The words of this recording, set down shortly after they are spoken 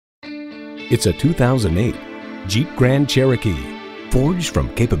It's a 2008 Jeep Grand Cherokee. Forged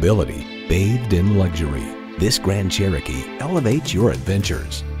from capability, bathed in luxury, this Grand Cherokee elevates your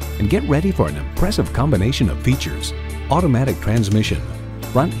adventures. And get ready for an impressive combination of features: automatic transmission,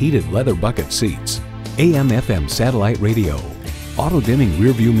 front heated leather bucket seats, AM/FM satellite radio, auto-dimming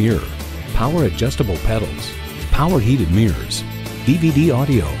rearview mirror, power adjustable pedals, power heated mirrors, DVD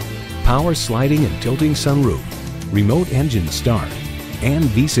audio, power sliding and tilting sunroof, remote engine start, and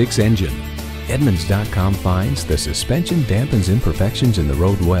V6 engine. Edmunds.com finds the suspension dampens imperfections in the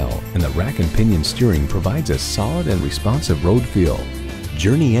road well, and the rack and pinion steering provides a solid and responsive road feel.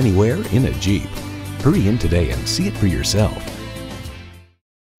 Journey anywhere in a Jeep. Hurry in today and see it for yourself.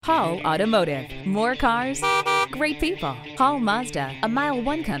 Hall Automotive. More cars, great people. Hall Mazda, a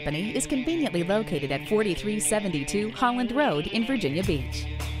MileOne company, is conveniently located at 4372 Holland Road in Virginia Beach.